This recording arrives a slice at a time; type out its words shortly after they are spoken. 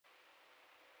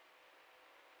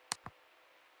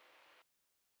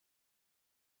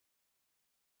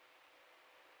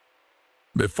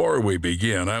Before we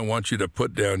begin, I want you to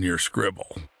put down your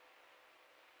scribble.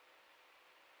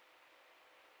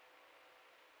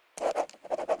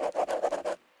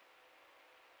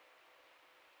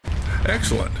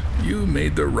 Excellent. You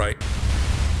made the right...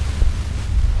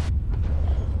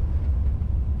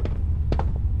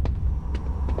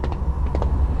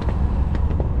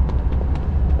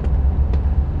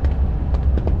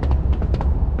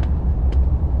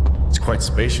 It's quite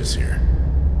spacious here.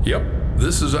 Yep,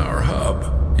 this is our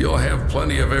hub. You'll have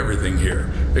plenty of everything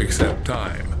here, except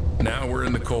time. Now we're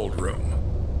in the cold room.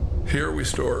 Here we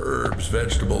store herbs,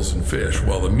 vegetables, and fish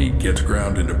while the meat gets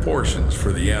ground into portions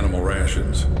for the animal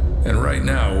rations. And right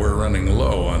now we're running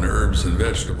low on herbs and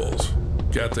vegetables.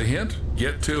 Got the hint?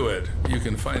 Get to it. You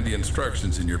can find the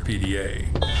instructions in your PDA.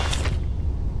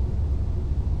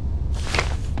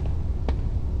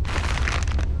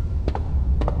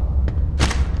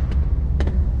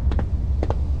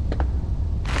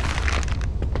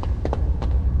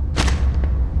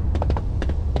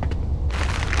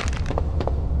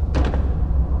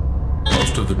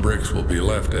 Most of the bricks will be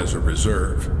left as a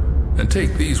reserve. And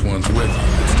take these ones with you.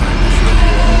 It's time to show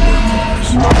you our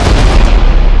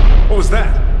workhorse. What was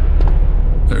that?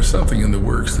 There's something in the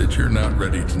works that you're not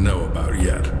ready to know about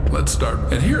yet. Let's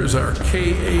start. And here's our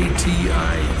KATIE,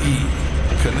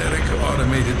 Kinetic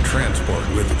Automated Transport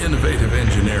with Innovative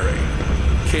Engineering.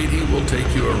 Katie will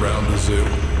take you around the zoo.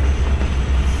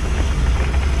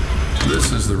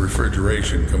 This is the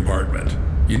refrigeration compartment.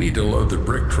 You need to load the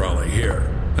brick trolley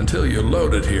here. Until you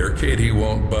load it here, Katie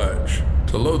won't budge.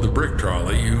 To load the brick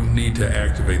trolley, you need to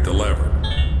activate the lever.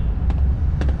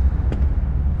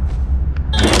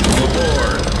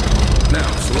 Aboard!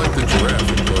 Now, select the giraffe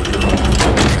enclosure on the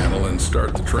control panel and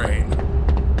start the train.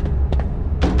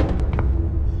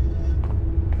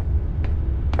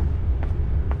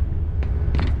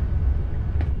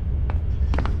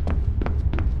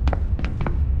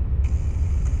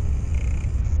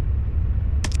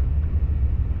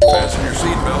 Fasten your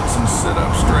seatbelts and sit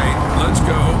up straight. Let's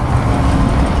go.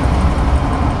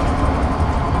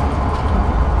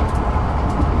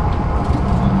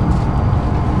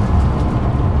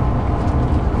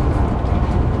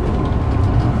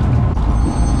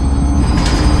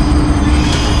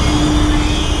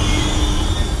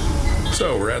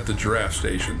 So we're at the giraffe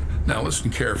station. Now listen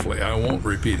carefully, I won't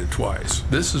repeat it twice.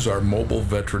 This is our mobile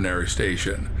veterinary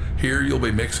station. Here you'll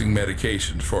be mixing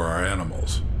medications for our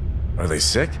animals. Are they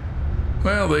sick?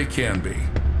 Well, they can be.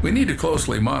 We need to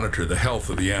closely monitor the health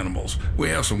of the animals. We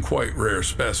have some quite rare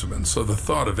specimens, so the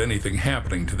thought of anything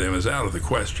happening to them is out of the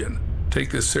question. Take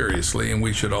this seriously and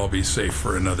we should all be safe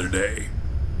for another day.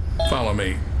 Follow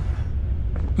me.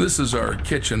 This is our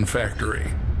kitchen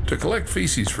factory. To collect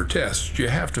feces for tests, you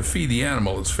have to feed the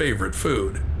animal its favorite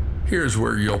food. Here's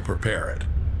where you'll prepare it.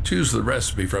 Choose the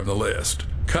recipe from the list.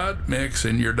 Cut, mix,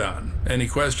 and you're done. Any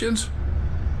questions?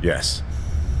 Yes.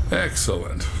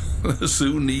 Excellent. The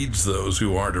zoo needs those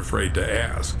who aren't afraid to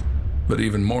ask. But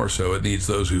even more so, it needs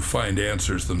those who find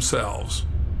answers themselves.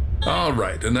 All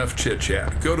right, enough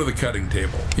chit-chat. Go to the cutting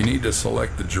table. You need to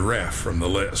select the giraffe from the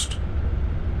list.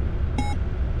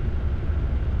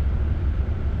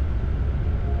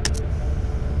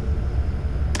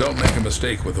 Don't make a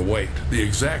mistake with the weight. The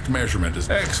exact measurement is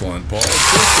excellent, Paul.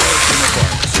 Just like in a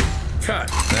pharmacy.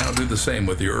 Cut. Now do the same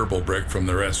with the herbal brick from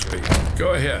the recipe.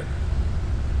 Go ahead.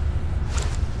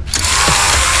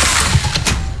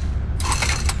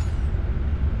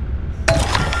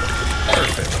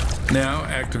 Perfect. Now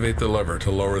activate the lever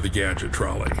to lower the gadget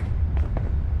trolley.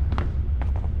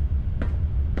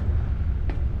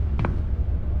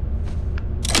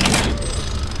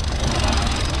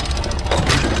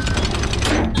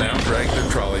 Now drag the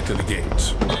trolley to the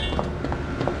gates.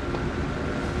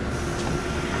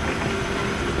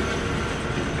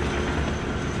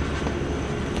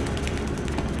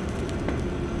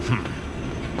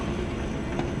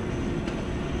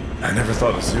 I never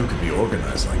thought a zoo could be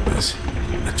organized like this.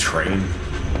 A train,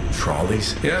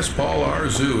 trolleys. Yes, Paul, our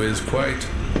zoo is quite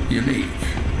unique.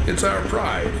 It's our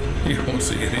pride. You won't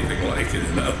see anything like it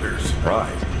in others.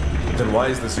 Pride? Then why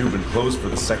has the zoo been closed for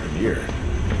the second year?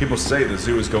 People say the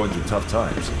zoo is going through tough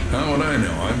times. How would I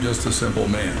know? I'm just a simple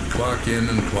man. Clock in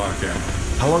and clock out.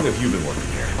 How long have you been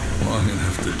working here? Long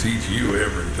enough to teach you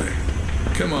everything.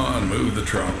 Come on, move the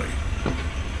trolley.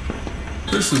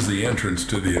 This is the entrance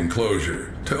to the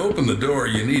enclosure. To open the door,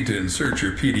 you need to insert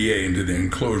your PDA into the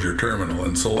enclosure terminal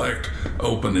and select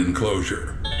Open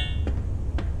Enclosure.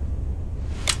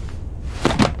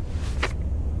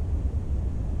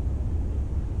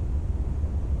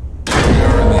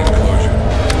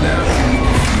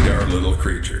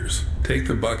 Creatures. Take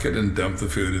the bucket and dump the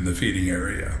food in the feeding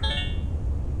area.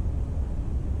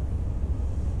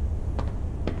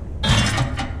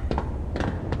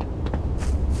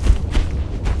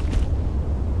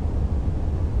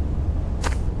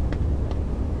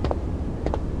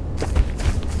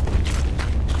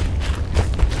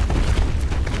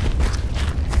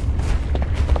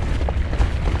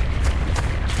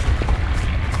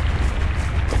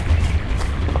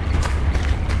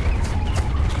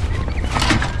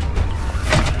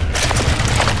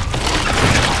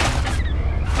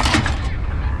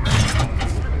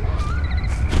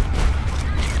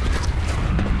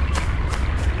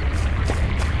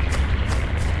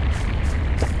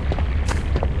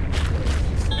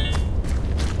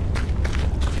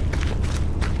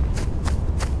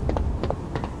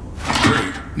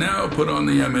 put on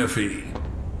the MFE.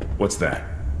 What's that?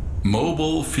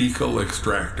 Mobile Fecal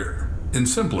Extractor. In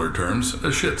simpler terms,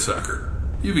 a shit sucker.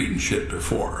 You've eaten shit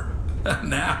before.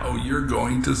 Now you're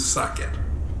going to suck it.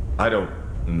 I don't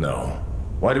know.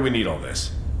 Why do we need all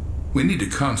this? We need to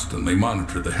constantly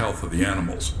monitor the health of the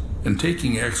animals, and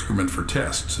taking excrement for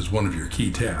tests is one of your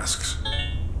key tasks.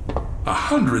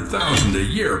 100,000 a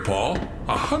year, Paul.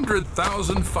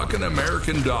 100,000 fucking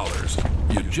American dollars.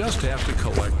 You just have to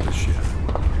collect the shit.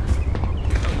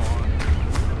 Come on.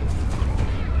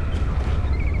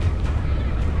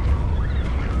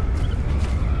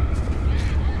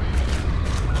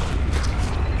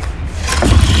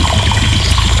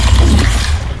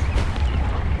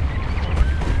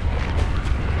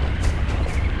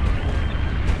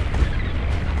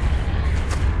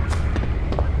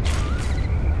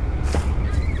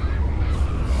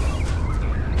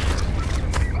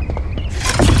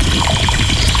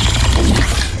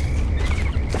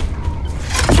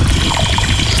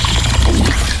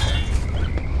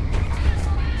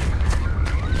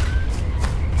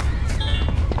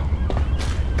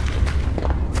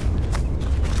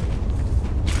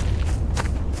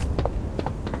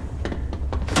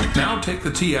 Now take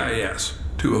the TIS.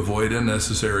 To avoid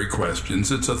unnecessary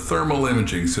questions, it's a thermal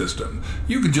imaging system.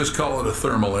 You can just call it a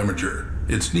thermal imager.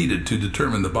 It's needed to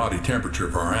determine the body temperature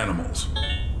of our animals.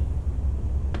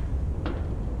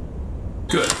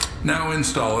 Good. Now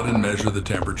install it and measure the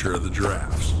temperature of the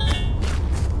giraffes.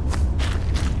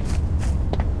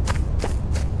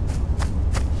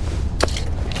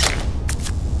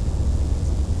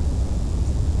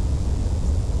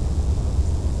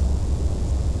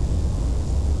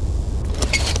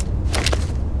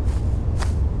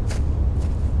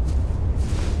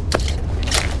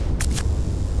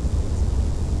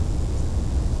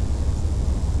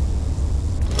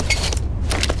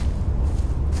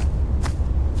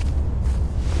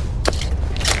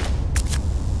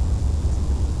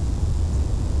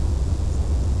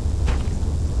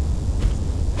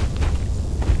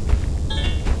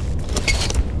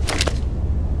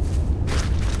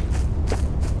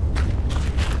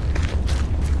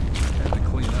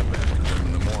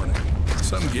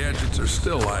 Some gadgets are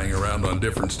still lying around on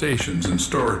different stations and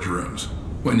storage rooms.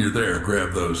 When you're there,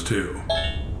 grab those too.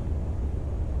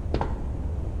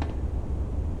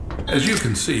 As you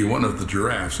can see, one of the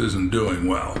giraffes isn't doing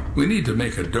well. We need to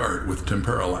make a dart with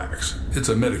temperalax. It's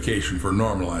a medication for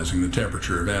normalizing the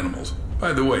temperature of animals.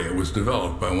 By the way, it was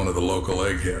developed by one of the local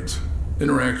eggheads.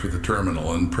 Interact with the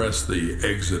terminal and press the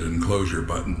exit and closure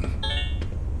button.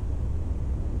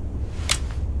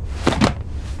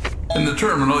 In the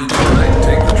terminal, you can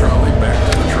take the trolley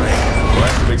back to the train. Do I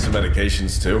have to make some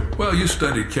medications too? Well, you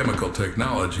studied chemical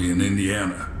technology in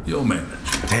Indiana. You'll manage.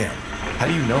 Damn, how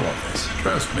do you know all this?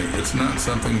 Trust me, it's not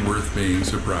something worth being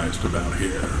surprised about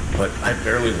here. But I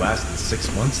barely lasted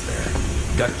 6 months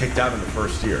there. Got kicked out in the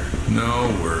first year. No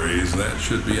worries, that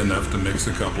should be enough to mix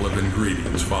a couple of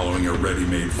ingredients following a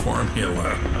ready-made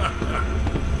formula.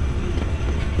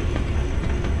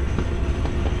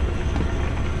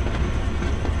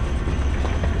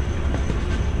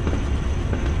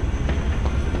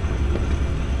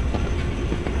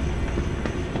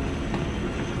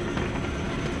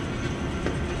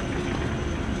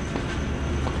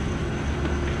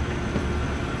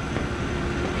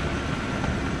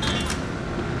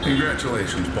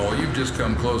 Congratulations, Paul. You've just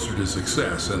come closer to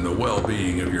success and the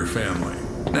well-being of your family.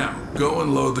 Now, go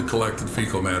and load the collected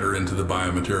fecal matter into the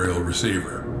biomaterial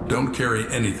receiver. Don't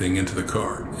carry anything into the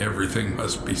car. Everything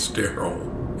must be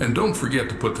sterile. And don't forget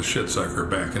to put the shit sucker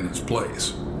back in its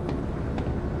place.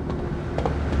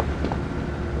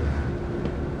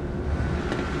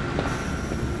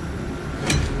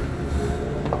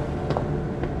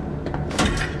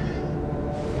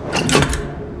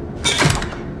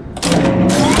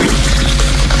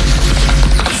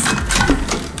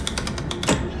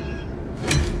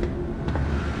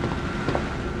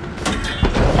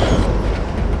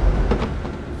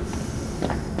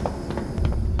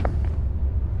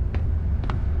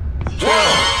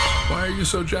 Why are you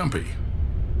so jumpy?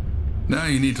 Now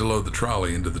you need to load the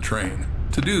trolley into the train.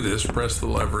 To do this, press the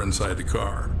lever inside the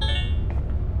car.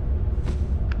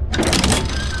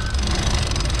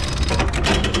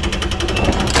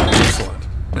 Excellent.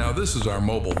 Now this is our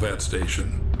mobile vet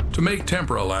station. To make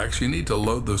temperalax, you need to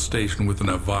load the station with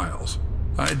enough vials.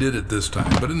 I did it this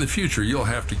time, but in the future you'll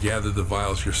have to gather the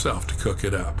vials yourself to cook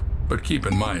it up. But keep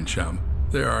in mind, chum,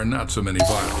 there are not so many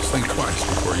vials. Think twice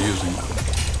before using them.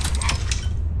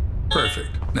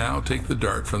 Perfect. Now take the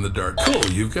dart from the dart. Cool,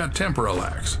 you've got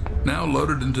temperalax. Now load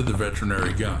it into the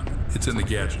veterinary gun. It's in the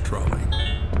gadget trolley.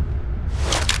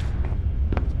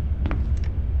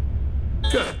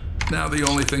 Good. Now the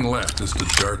only thing left is to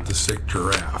dart the sick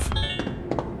giraffe.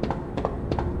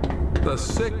 The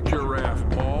sick giraffe,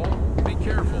 Paul. Be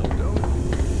careful, don't...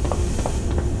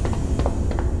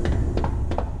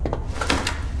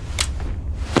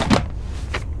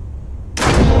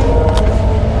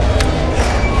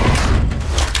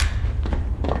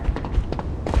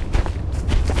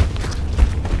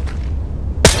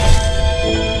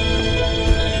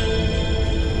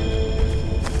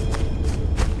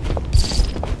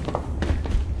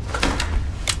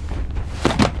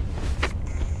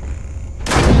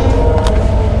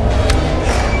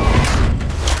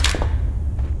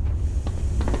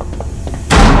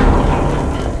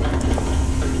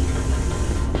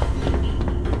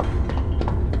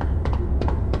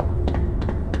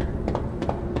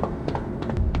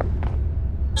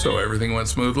 So everything went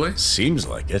smoothly? Seems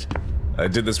like it. I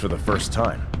did this for the first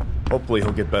time. Hopefully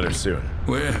he'll get better soon.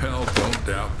 Well, don't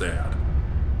doubt that.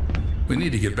 We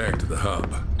need to get back to the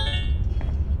hub.